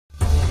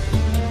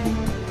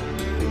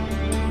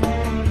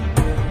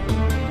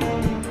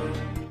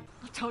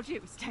told you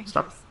it was dangerous.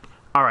 Stop.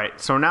 Alright,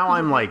 so now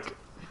I'm like...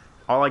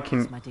 All I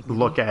can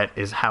look at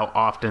is how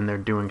often they're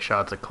doing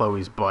shots of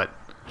Chloe's butt.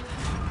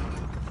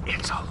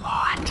 It's a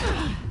lot.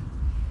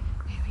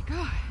 Here we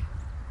go.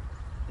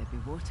 There'll be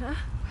water.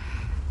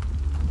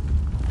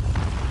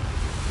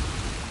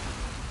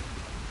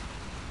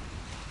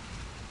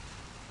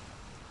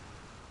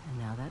 And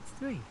now that's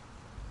 3.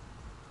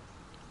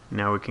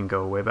 Now we can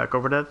go way back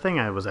over to that thing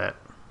I was at.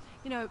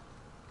 You know,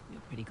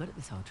 you're pretty good at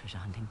this whole treasure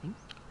hunting thing.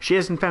 She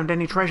hasn't found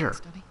any treasure.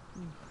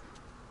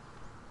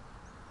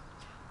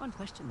 One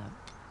question, though.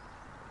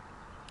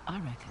 I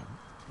reckon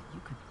that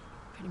you could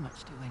pretty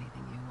much do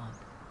anything you want.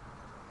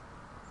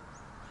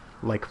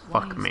 Like,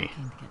 fuck me. Why are you so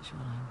keen to get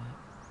Shoreline back?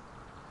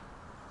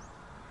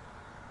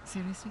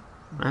 Seriously?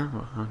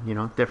 Well, you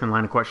know, different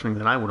line of questioning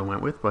than I would have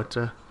went with, but,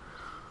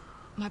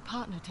 My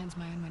partner turns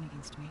my own men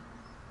against me.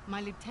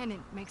 My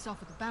lieutenant makes off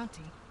with a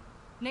bounty.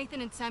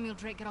 Nathan and Samuel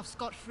Drake get off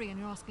scot-free, and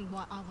you're asking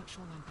why I want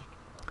Shoreline back.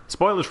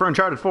 Spoilers for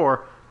Uncharted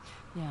 4.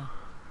 Yeah.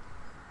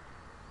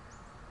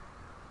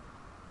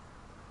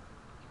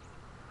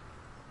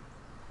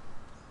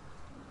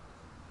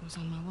 It was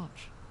on my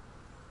watch.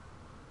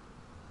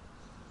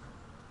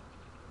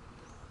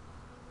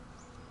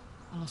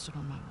 I lost it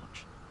on my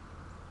watch.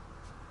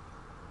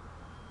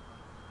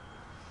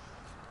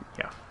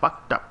 Yeah,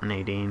 fucked up,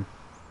 Nadine.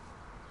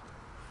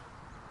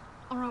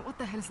 Alright, what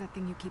the hell is that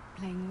thing you keep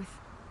playing with?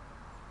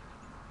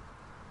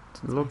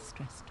 It's a little... My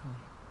stress toy.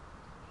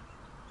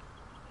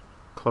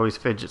 Chloe's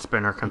fidget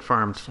spinner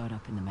confirmed. Showed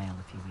up in the mail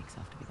a few weeks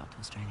after we got to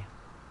Australia.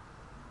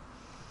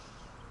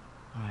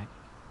 Alright.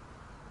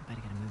 We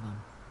better get a move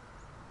on.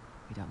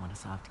 We don't want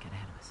Asav to get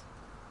ahead of us.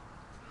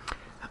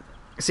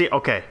 See,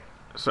 okay.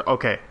 So,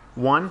 okay.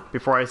 One,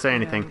 before I say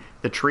anything,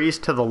 the trees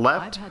to the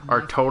left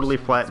are totally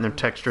flat and their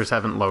textures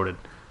haven't loaded.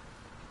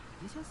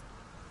 You just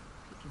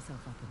pick yourself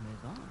up and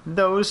move on.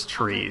 Those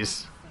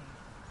trees.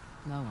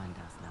 No one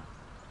does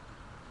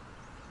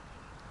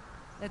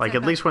that. Like,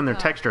 at least when they're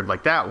textured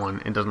like that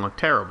one, it doesn't look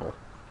terrible.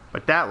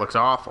 But that looks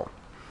awful.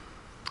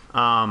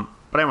 But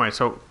anyway,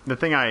 so the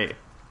thing I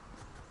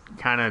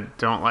kind of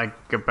don't like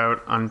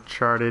about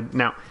Uncharted...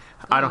 Now,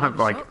 I don't have,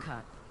 like...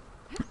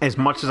 As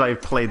much as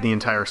I've played the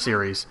entire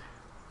series,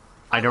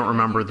 I don't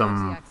remember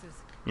them,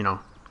 you know,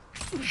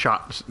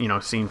 shot, you know,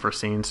 scene for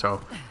scene,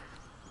 so...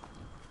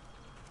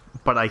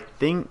 But I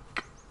think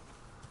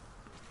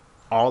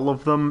all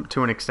of them,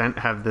 to an extent,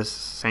 have this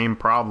same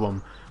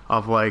problem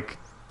of, like,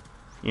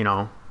 you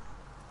know,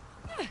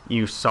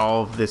 you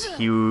solve this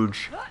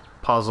huge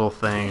puzzle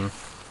thing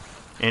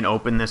and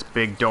open this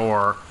big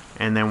door,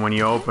 and then when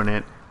you open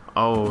it,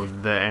 oh,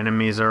 the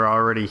enemies are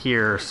already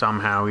here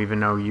somehow, even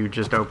though you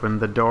just opened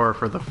the door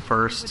for the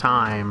first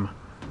time.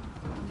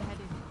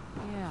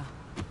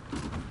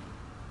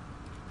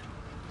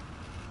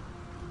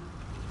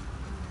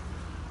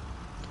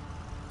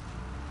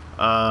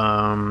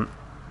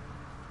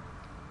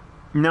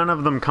 None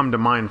of them come to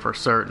mind for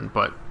certain,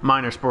 but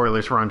minor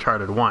spoilers for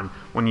Uncharted 1.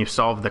 When you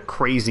solve the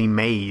crazy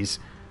maze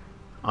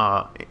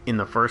in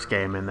the first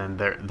game, and then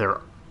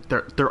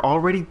they're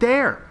already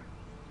there.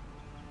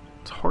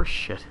 It's horse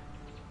shit.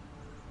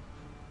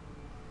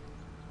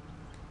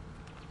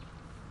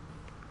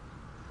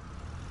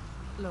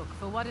 Look,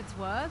 for what it's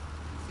worth,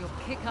 it's your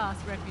kick-ass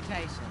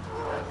reputation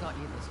that got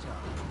you this job.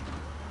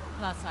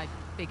 Plus, I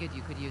figured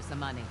you could use the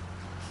money.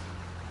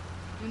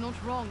 You're not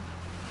wrong.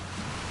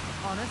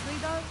 Honestly,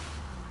 though,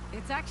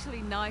 it's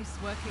actually nice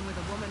working with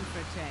a woman for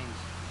a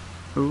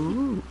change.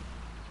 Ooh.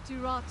 Too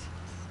right.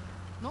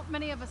 Not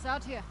many of us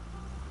out here.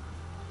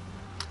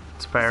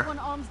 It's fair. This one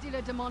arms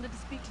dealer demanded to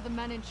speak to the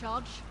man in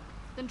charge,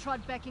 then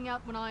tried backing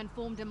out when I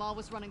informed him I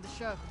was running the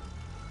show.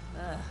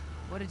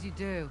 What did you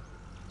do?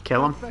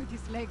 Kill him? Broke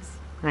his legs.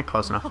 Yeah,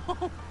 close enough.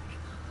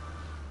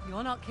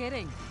 You're not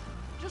kidding.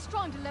 Just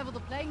trying to level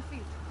the playing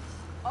field.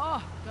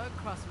 Oh, don't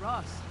cross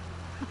Ross.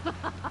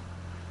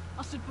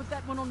 I should put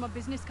that one on my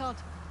business card.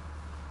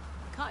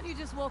 Can't you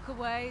just walk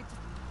away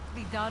to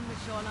be done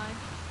with Shoreline?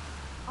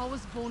 I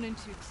was born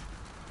into it.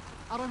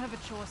 I don't have a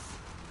choice.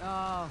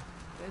 Oh,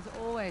 there's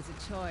always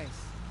a choice.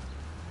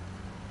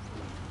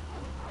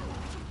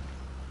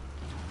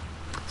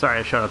 Sorry,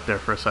 I shut up there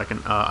for a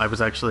second. I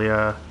was actually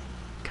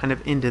kind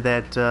of into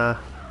that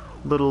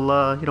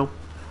little, you know,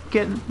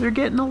 they're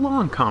getting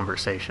along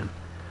conversation.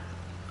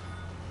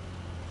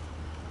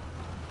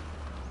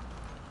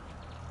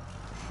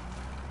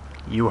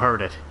 You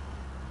heard it.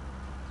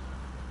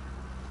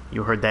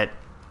 You heard that.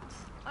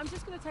 I'm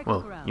just gonna take a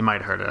look Well, around. you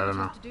might have heard it, I don't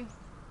know.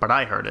 But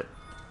I heard it.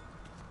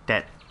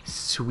 That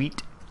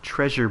sweet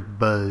treasure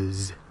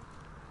buzz.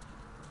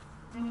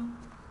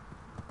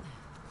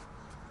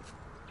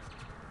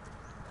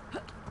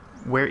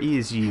 Where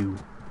is you?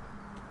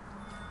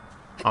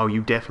 Oh,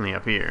 you definitely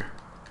up here.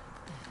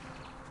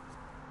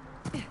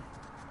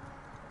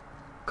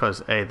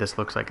 Cause, hey, this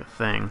looks like a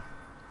thing.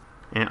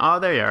 And, oh,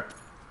 there you are.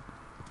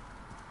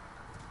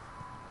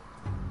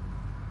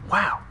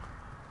 Wow.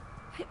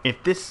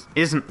 If this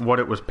isn't what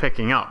it was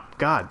picking up,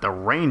 God, the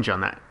range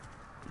on that.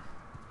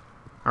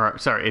 Or,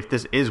 sorry, if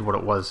this is what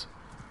it was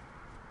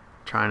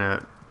trying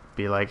to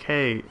be like,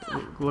 hey,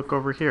 look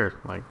over here.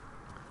 Like,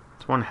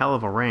 it's one hell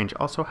of a range.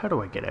 Also, how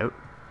do I get out?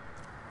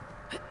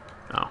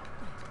 Oh.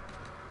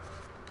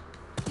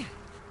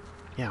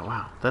 Yeah,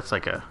 wow. That's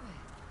like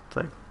it's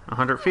like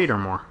 100 feet or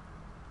more.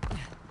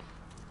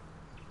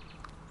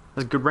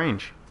 That's good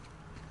range.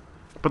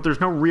 But there's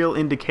no real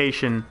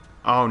indication.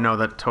 Oh, no,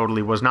 that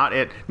totally was not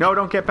it. No,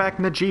 don't get back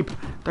in the Jeep.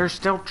 There's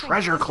still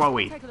treasure,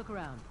 Chloe. Take a look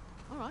around.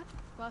 All right,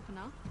 bye for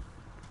now.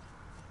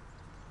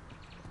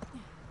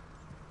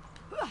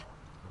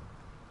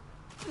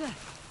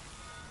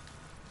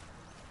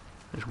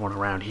 There's one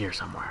around here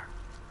somewhere.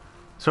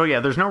 So yeah,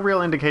 there's no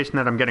real indication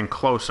that I'm getting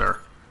closer.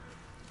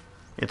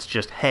 It's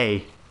just,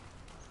 hey,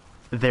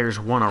 there's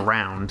one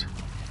around.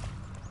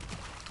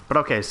 But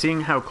okay,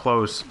 seeing how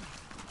close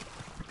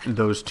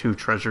those two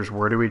treasures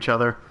were to each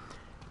other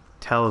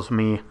tells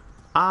me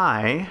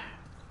I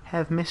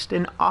have missed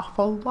an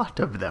awful lot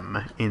of them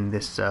in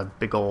this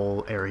big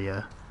ol'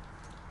 area.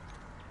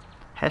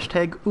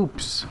 Hashtag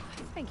oops.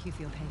 Thank you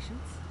for your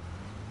patience.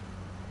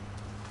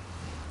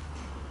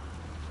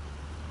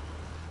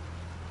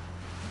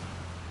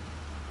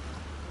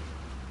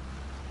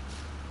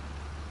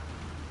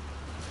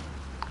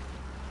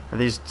 Are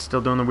these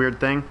still doing the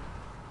weird thing?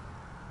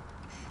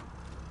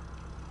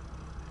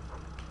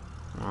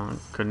 Well, I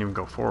couldn't even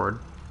go forward.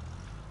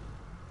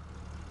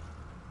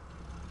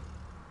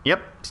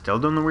 Yep, still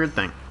doing the weird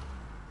thing.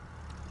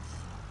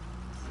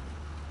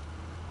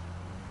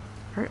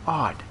 Very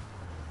odd.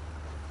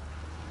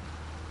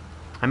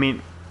 I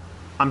mean,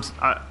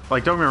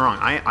 like, don't get me wrong,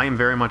 I am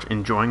very much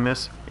enjoying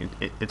this.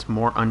 It's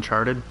more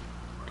Uncharted.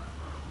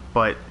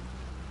 But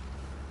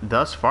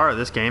thus far,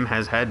 this game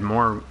has had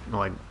more,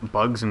 like,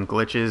 bugs and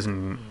glitches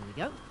and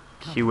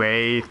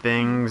QA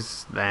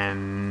things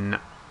than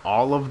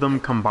all of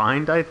them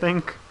combined, I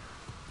think.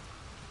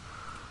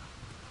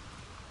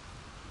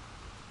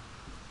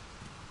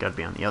 Gotta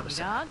be on the other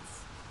side.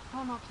 Dance?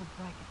 Try not to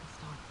break at the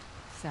start.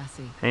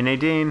 Sassy. Hey,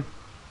 Nadine.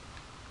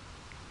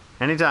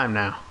 Anytime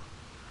now.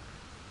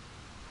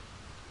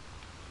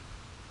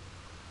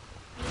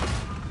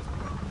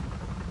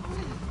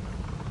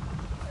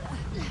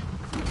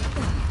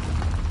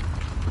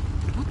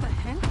 What the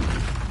hell?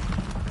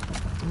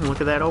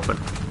 Look at that open.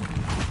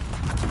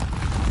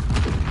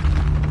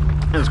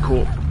 That's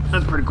cool.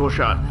 That's a pretty cool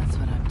shot. That's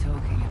what I'm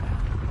talking about.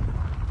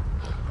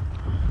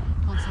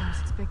 Can't say I was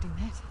expecting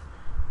that.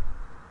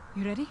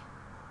 You ready?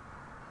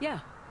 Yeah.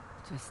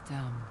 Just,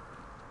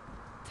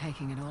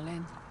 taking it all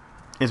in.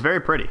 It's very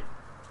pretty.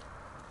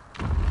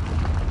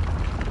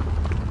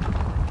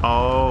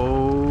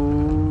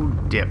 Oh,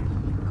 dip.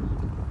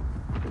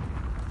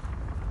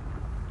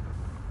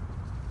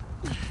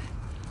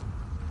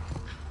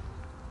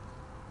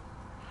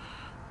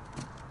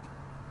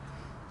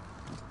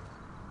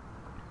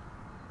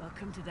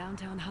 Welcome to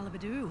downtown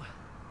Halibadu.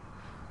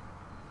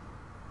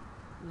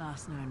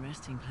 Last known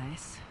resting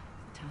place,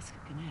 the Tusk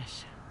of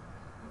Ganesh.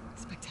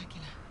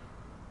 Spectacular.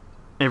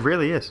 It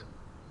really is.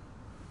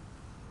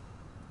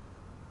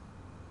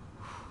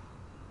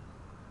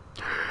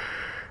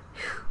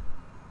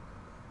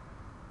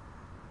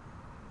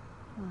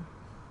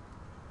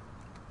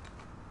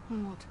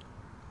 What?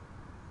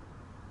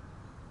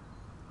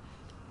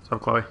 What's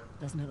up, Chloe?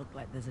 Doesn't it look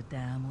like there's a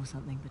dam or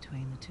something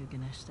between the two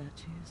Ganesh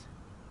statues?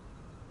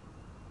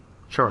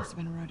 Sure. Must have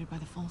been eroded by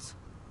the falls.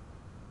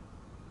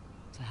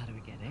 So how do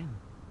we get in?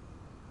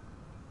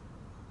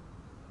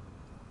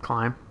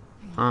 Climb.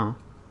 Oh.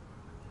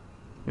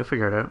 You'll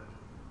figure it out.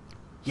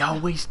 You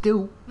always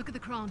do. Look at the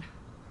crown.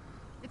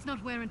 It's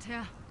not wear and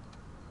tear.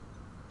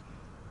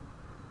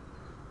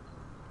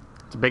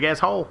 It's a big ass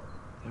hole.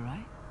 You're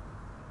right.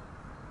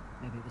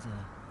 Maybe it was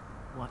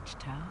a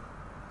watchtower?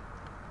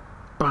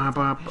 Bah,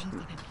 bah, bah.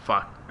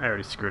 Fuck. I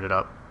already screwed it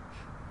up.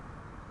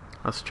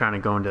 I was trying to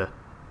go into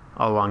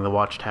all along the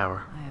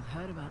watchtower. I have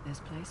heard about this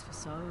place for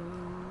so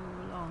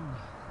long.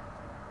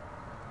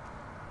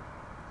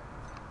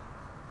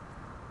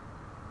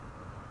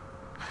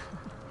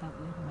 Can't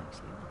believe I'm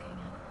actually looking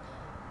at it.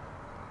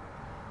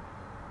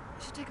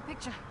 I should take a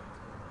picture.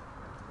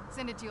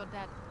 Send it to your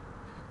dad.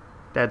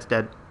 Dad's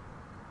dead.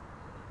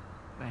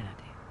 Great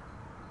idea.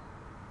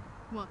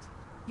 What?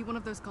 You one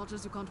of those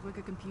cultures who can't work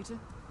a computer?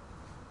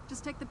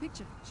 Just take the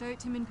picture. Show it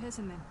to him in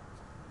person then.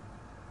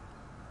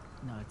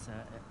 No, it's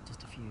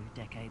just a few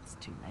decades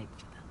too late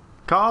for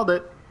that. Called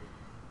it.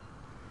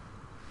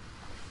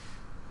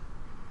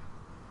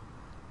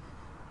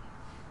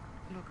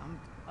 Look,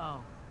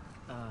 Oh.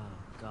 Oh,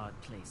 God,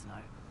 please, no.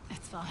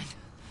 It's fine.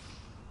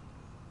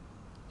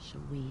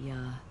 Shall we,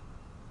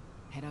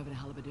 head over to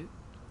Halibadu?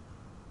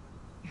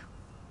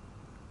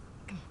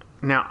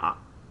 Now,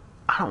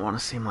 I don't want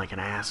to seem like an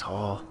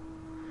asshole,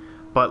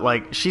 but,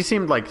 like, she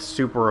seemed, like,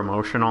 super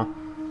emotional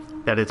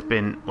that it's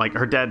been, like,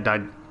 her dad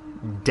died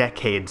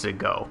decades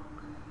ago.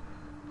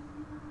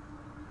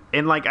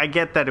 And, like, I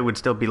get that it would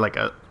still be, like,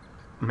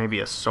 maybe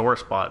a sore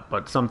spot,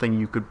 but something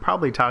you could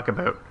probably talk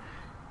about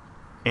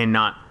and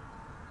not,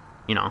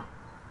 you know,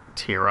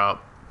 tear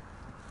up.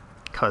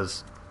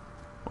 Because,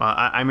 well,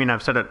 I mean,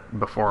 I've said it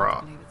before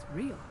I believe it's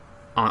real.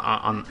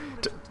 on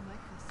to make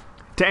this.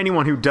 To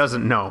anyone who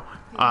doesn't know,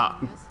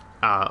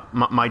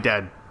 my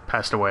dad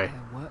passed away,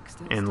 Their work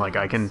still and like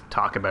I can stands.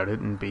 talk about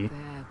it and be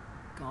They're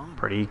gone.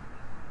 pretty.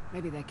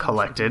 Maybe they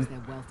collected, their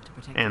wealth to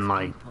protect and, its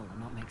like, people and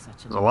not make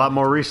such a lot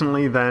more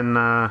recently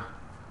than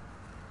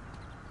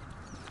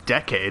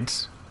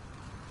decades.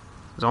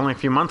 It was only a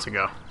few months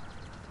ago.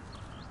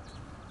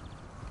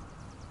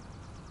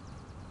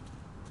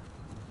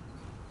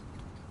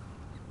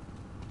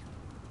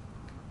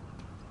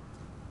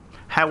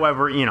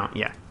 However, you know,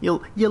 yeah, you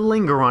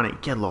linger on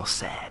it, get a little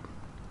sad.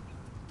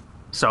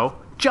 So,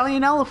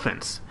 giant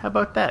elephants. How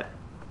about that?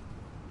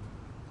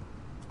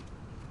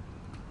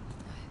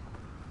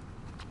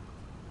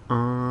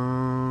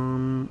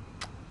 Can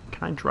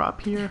I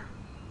drop here?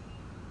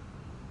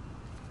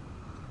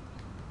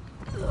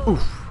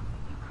 Oof.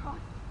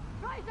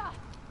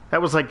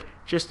 That was like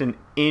just an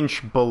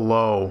inch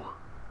below.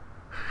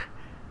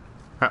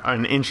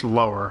 An inch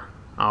lower.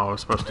 Oh, I was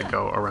supposed to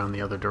go around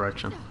the other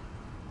direction.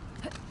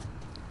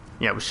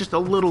 Yeah, it was just a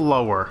little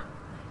lower.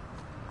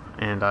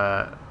 And,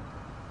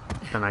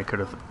 then I could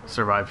have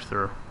survived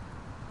through.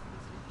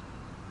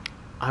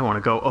 I want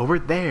to go over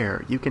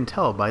there. You can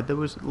tell by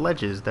those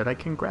ledges that I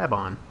can grab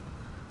on.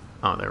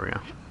 Oh, there we go.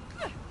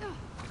 Okay.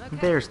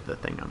 There's the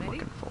thing I'm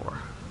looking for.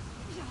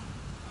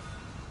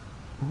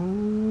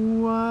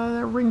 Ooh,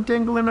 that ring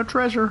dingling a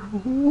treasure.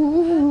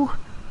 Ooh.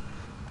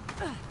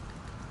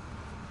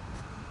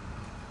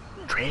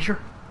 Treasure?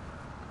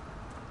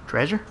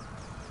 Treasure?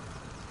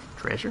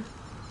 Treasure?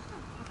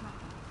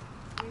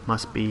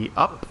 Must be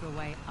up. The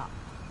way up.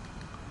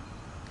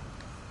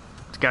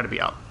 It's gotta be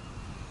up.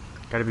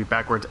 Gotta be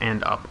backwards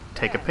and up.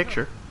 Take a There,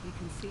 picture. look. You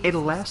can see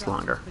It'll some last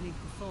structures longer. beneath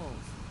the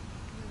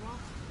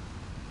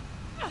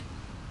falls.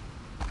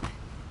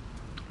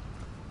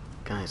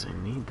 Guys, I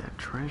need that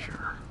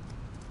treasure.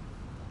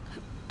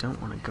 Don't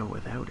want to go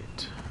without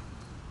it.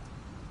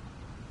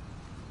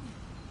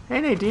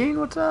 Hey Nadine,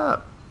 what's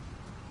up?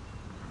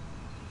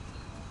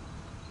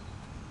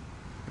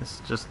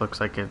 This just looks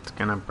like it's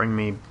gonna bring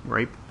me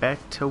right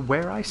back to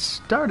where I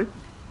started.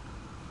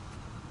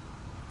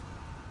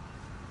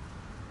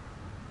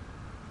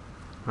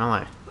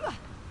 Well,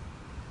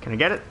 can I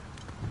get it?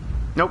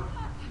 Nope.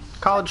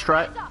 College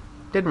try.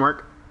 Didn't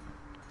work.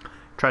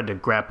 Tried to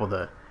grapple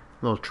the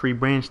little tree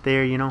branch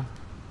there, you know.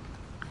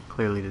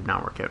 Clearly did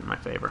not work out in my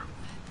favor.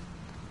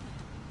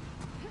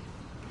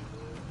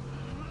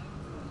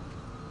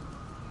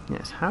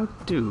 Yes, how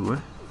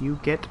do you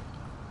get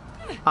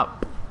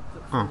up?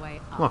 Oh,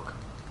 look.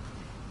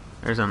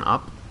 There's an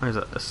up. There's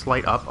a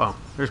slight up. Oh,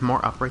 there's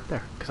more up right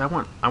there. Because I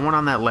want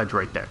on that ledge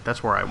right there.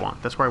 That's where I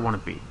want. That's where I want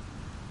to be.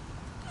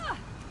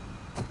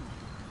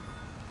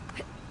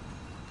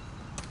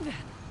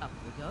 Up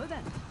we go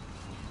then.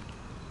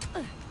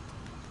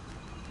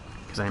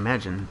 Because I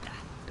imagine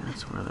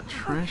that's where the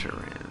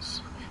treasure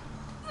is.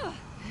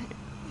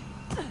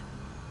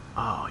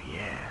 Oh,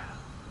 yeah.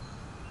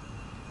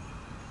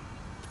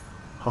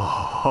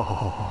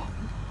 Oh.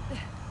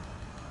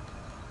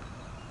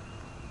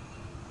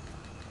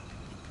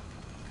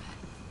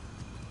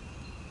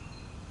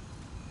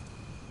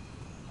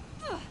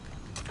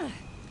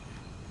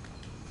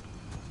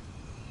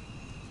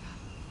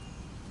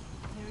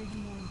 They're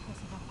even more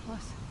impressive up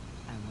close.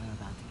 And we're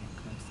about to get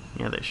closer.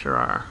 Yeah, they sure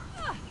are.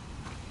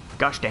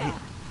 Gosh dang.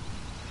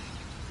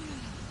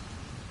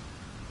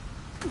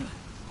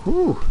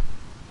 Whew.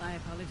 My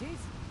apologies.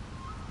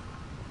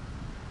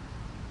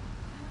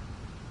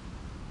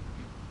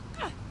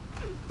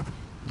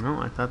 No,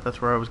 I thought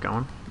that's where I was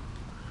going.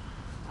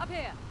 Up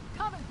here.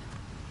 Coming.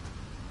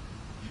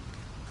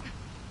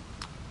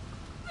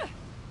 Come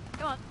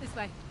on, this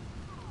way.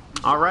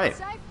 All right.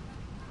 Safe?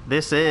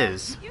 This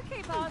is You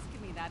keep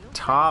asking me that. It'll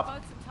Top. save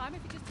us both some time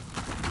if you just...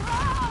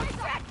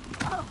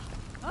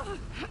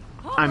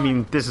 I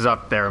mean, this is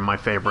up there in my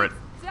favorite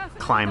Definitely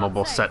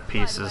climbable not safe, set by the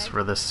pieces way.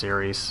 for this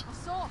series. I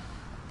saw.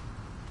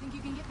 Think you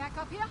can get back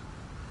up here?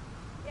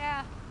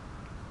 Yeah.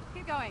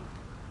 Keep going.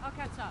 I'll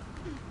catch up.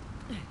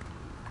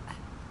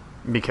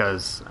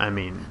 Because, I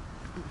mean,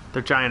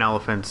 they're giant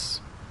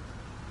elephants.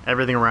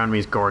 Everything around me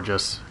is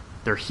gorgeous.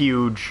 They're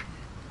huge.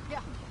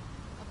 Yeah.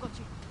 I've got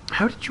you.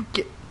 How did you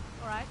get...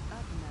 All right. Up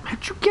and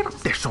How'd you get up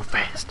there so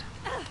fast?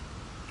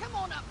 Come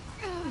on up.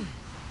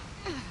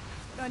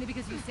 But only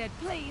because you said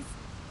please.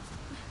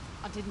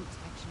 I didn't,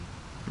 actually.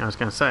 I was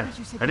gonna say. As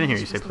you said, I didn't hear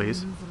the you say issue was the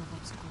please. removal of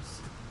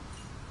obstacles.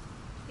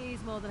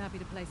 He's more than happy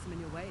to place them in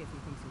your way if he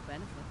thinks you'll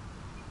benefit.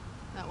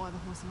 That why the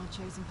horse am I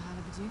chosen for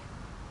Halibadu?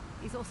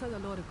 He's also the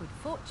Lord of Good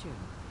Fortune,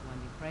 the one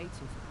you pray to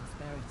for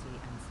prosperity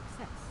and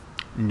success.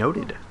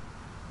 Noted.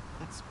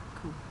 That's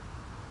cool.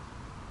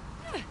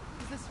 Is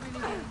this really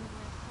the only way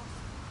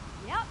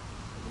across? Yep.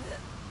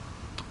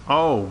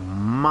 Oh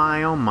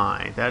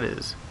my. That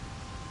is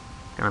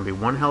gonna be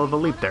one hell of a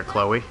leap there,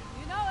 Chloe. You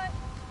know it.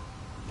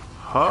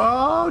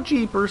 Oh,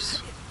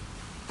 jeepers.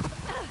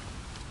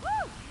 Woo!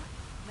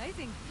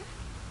 Amazing.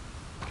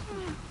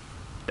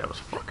 That was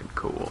fucking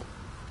cool.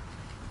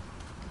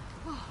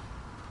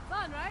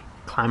 Fun, right?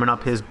 Climbing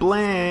up his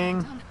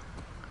bling.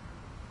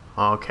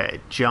 Okay,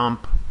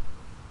 jump.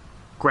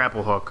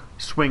 grapple hook,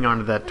 swing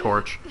onto that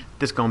torch.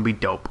 This gonna be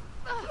dope.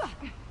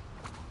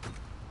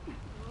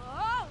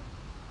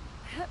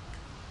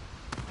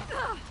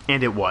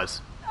 And it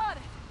was.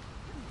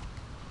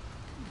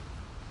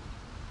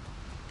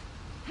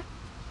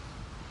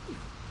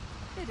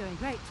 You're doing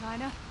great,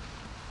 China.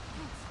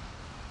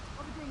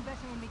 I'll be doing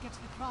better when we get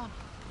to the crown.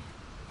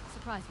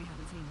 Surprised we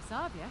haven't seen the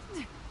Saab yet.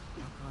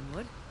 Knock on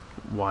wood.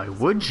 Why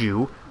would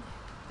you?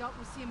 Doubt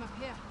we'll see him up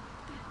here.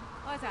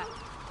 Why's that?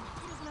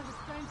 He doesn't have the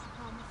strength to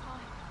climb this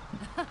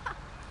high.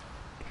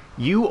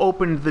 You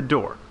opened the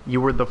door.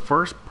 You were the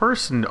first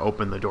person to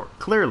open the door.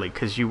 Clearly,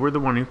 because you were the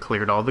one who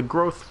cleared all the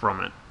growth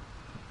from it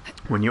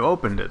when you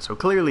opened it. So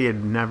clearly it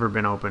had never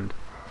been opened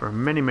for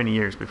many, many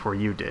years before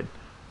you did.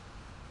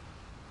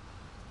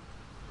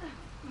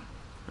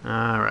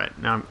 Alright,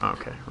 now I'm...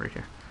 Okay, right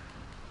here.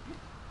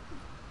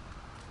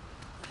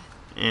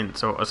 And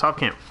so Asaf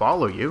can't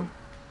follow you.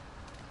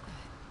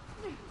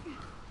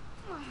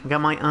 I got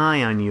my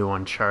eye on you,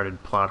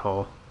 Uncharted plot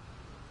hole.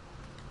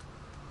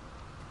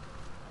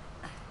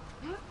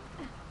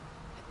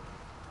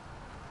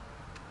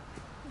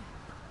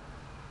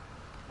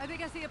 I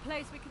think I see a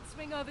place we can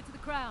swing over to the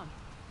crown.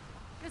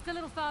 Just a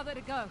little farther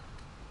to go.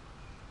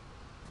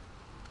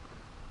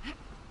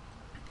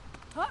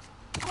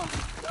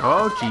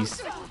 Oh,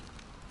 jeez.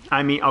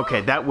 I mean,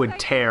 okay, that would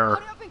tear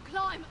Hurry up and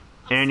climb!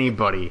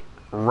 anybody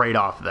right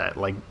off that.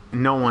 Like,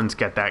 no one's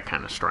got that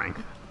kind of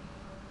strength.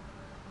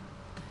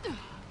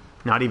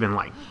 Not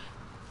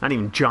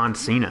even John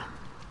Cena.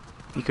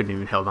 He couldn't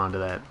even held on to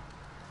that.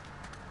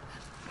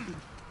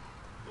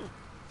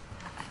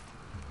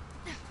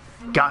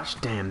 Gosh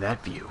damn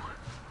that view.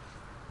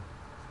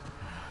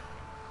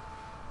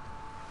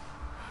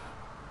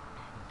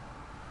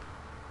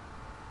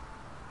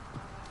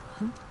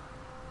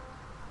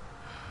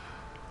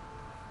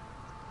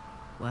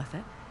 Worth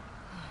it?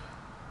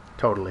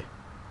 Totally.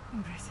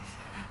 Impressive.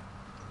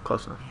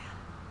 Close enough.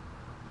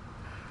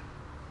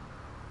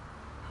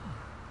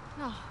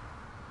 Now,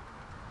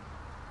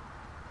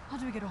 how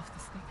do we get off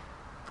this thing?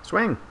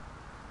 Swing.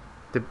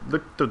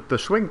 The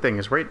swing thing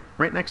is right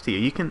next to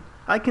you.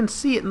 I can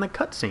see it in the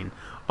cutscene.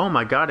 Oh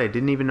my god, I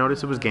didn't even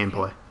notice it was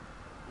gameplay.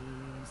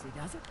 Easy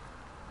does it.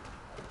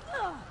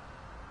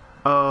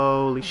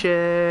 Holy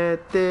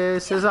shit,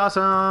 this is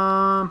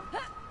awesome.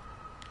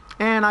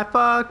 And I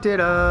fucked it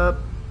up.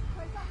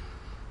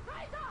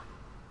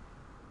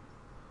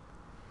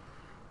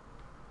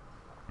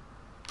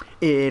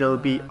 It'll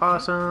be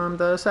awesome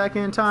the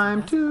second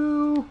time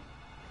too.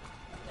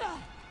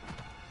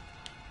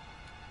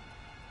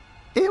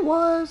 It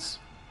was.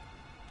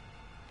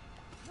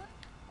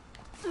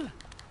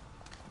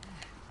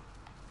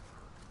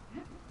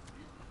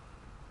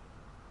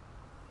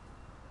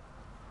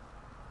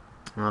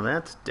 Well,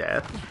 that's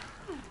death.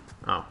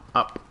 Oh,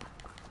 up.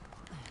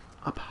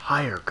 Up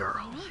higher,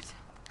 girl. Right.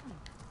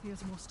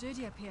 Feels more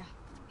sturdy up here.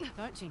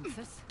 Don't jinx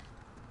us.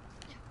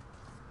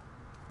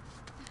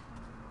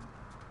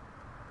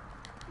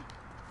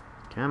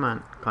 Come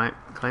on,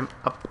 climb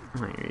up.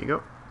 There you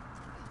go.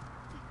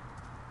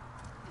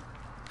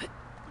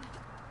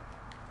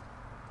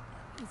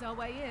 Here's our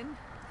way in.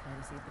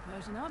 Courtesy of the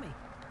Persian army.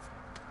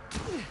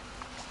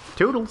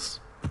 Toodles.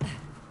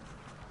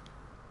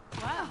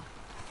 Wow.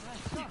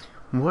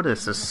 What a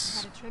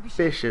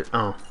suspicious...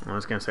 Oh, I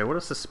was going to say, what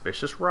a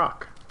suspicious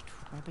rock.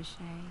 Trebuchet.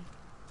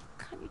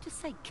 Can't you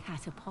just say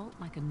catapult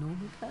like a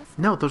normal person?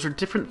 No, those are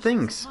different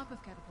things. It's a type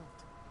of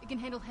catapult. It can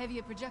handle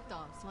heavier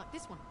projectiles, like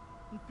this one,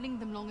 and fling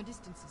them longer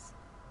distances.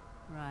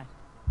 Right.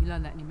 You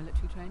learned that in your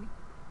military training?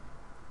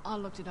 I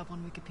looked it up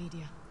on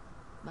Wikipedia,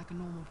 like a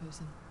normal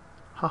person.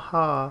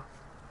 Haha.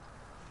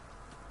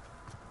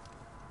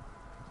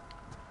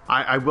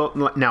 I will...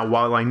 Now,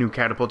 while I knew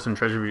catapults and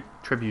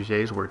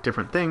trebuchets were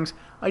different things,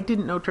 I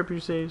didn't know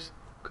trebuchets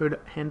could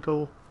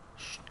handle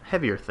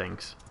heavier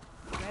things.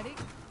 Ready?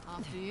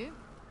 After you.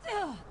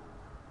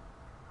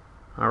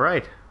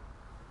 Alright.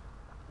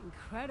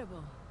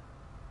 Incredible.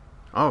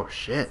 Oh,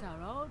 shit. It's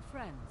our old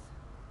friends,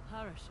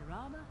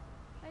 Parashurama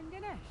and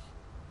Ganesh.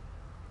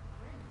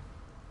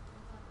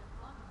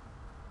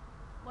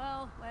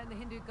 Well, when the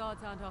Hindu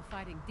gods aren't off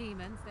fighting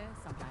demons, they're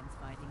sometimes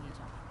fighting each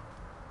other.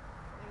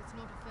 But it's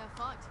not a fair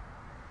fight.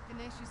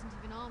 Ganesh isn't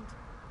even armed.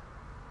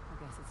 I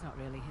guess it's not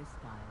really his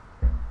style.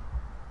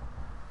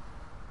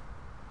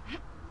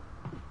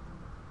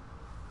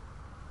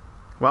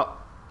 Well,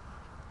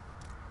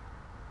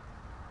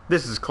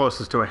 this is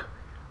closest to a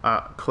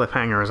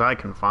cliffhanger as I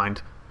can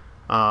find.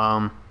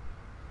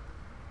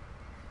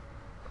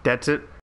 That's it